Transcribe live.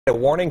A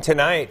warning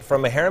tonight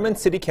from a Herriman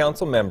City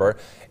Council member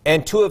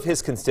and two of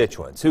his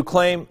constituents who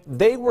claim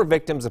they were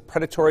victims of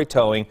predatory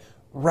towing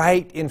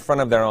right in front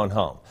of their own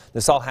home.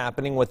 This all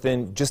happening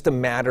within just a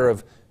matter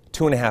of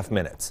 2.5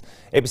 minutes.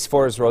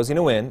 ABC4's Rosie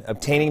Nguyen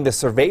obtaining the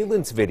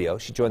surveillance video.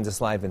 She joins us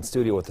live in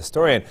studio with the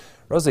story. And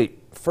Rosie,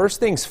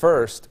 first things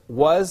first,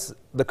 was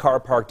the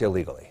car parked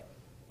illegally?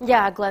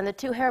 Yeah, Glenn, the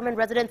two Herriman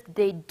residents,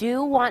 they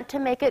do want to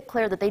make it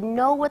clear that they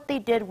know what they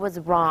did was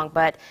wrong,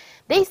 but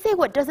they say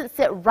what doesn't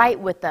sit right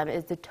with them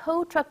is the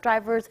tow truck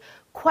driver's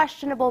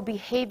questionable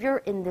behavior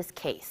in this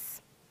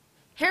case.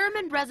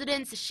 Herriman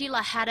residents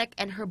Sheila Haddock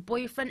and her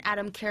boyfriend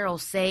Adam Carroll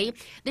say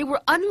they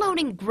were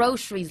unloading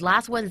groceries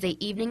last Wednesday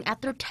evening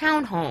at their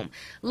townhome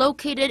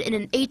located in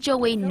an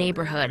HOA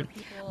neighborhood.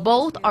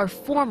 Both are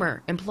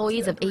former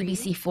employees of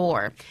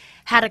ABC4.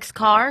 Haddock's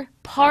car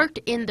parked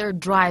in their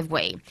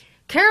driveway.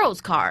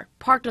 Carol's car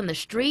parked on the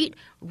street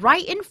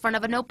right in front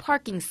of a no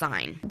parking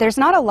sign. There's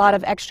not a lot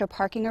of extra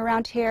parking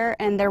around here,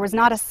 and there was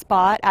not a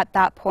spot at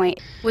that point.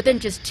 Within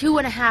just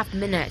 2.5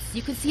 minutes,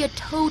 you can see a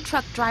tow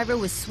truck driver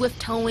with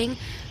swift towing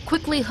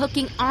quickly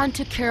hooking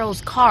onto Carol's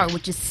car,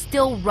 which is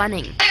still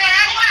running.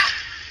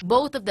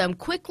 Both of them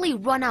quickly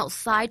run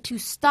outside to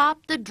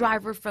stop the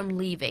driver from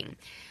leaving.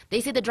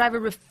 They say the driver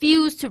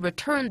refused to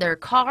return their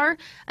car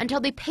until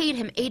they paid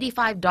him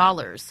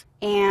 $85.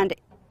 And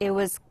it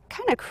was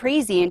kind of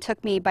crazy and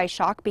took me by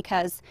shock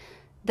because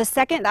the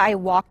second that I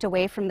walked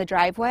away from the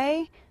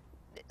driveway,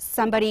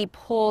 somebody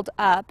pulled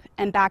up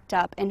and backed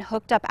up and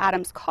hooked up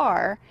Adam's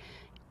car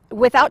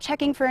without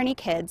checking for any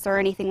kids or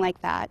anything like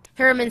that.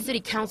 Herriman City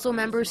Council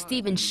member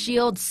Stephen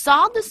Shields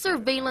saw the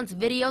surveillance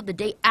video the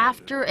day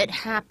after it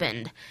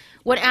happened.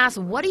 When asked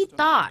what he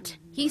thought,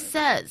 he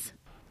says,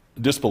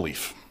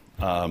 disbelief.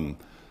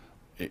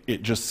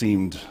 It just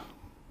seemed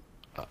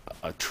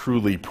a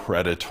truly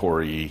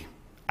predatory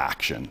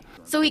action.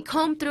 So he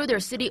combed through their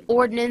city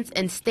ordinance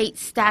and state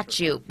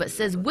statute, but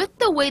says with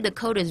the way the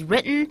code is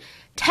written,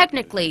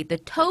 technically the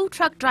tow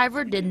truck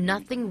driver did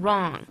nothing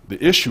wrong.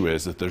 The issue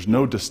is that there's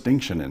no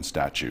distinction in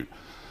statute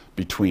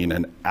between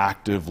an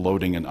active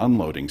loading and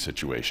unloading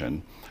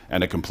situation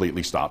and a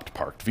completely stopped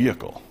parked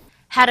vehicle.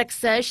 Haddock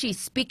says she's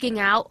speaking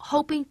out,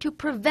 hoping to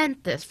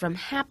prevent this from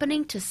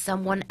happening to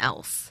someone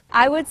else.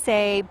 I would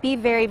say be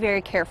very,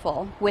 very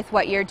careful with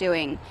what you're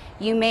doing.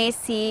 You may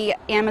see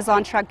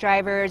Amazon truck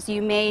drivers,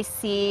 you may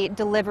see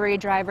delivery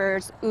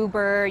drivers,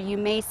 Uber, you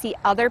may see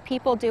other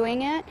people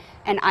doing it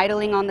and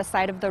idling on the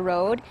side of the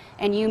road,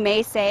 and you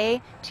may say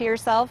to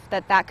yourself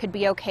that that could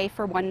be okay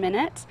for 1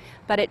 minute,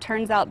 but it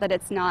turns out that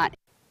it's not.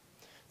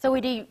 So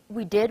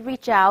we did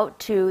reach out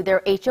to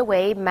their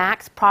HOA,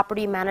 Max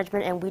Property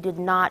Management, and we did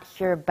not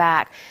hear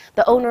back.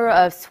 The owner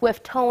of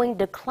Swift Towing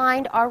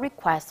declined our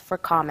request for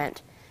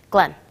comment.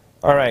 Glenn.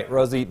 All right,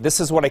 Rosie, this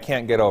is what I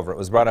can't get over. It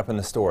was brought up in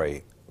the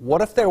story.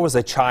 What if there was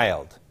a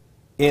child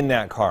in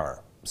that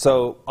car?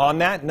 So on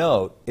that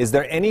note, is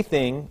there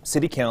anything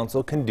City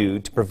Council can do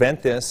to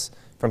prevent this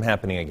from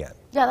happening again?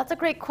 Yeah, that's a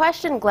great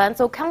question, Glenn.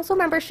 So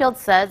Councilmember Shields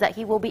says that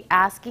he will be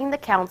asking the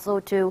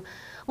council to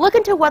look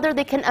into whether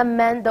they can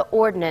amend the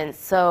ordinance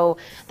so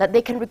that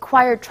they can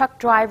require truck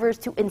drivers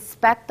to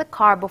inspect the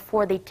car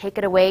before they take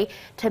it away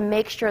to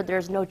make sure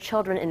there's no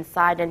children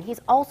inside. And he's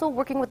also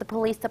working with the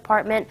police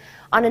department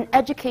on an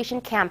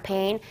education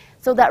campaign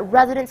so that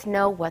residents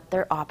know what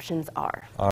their options are.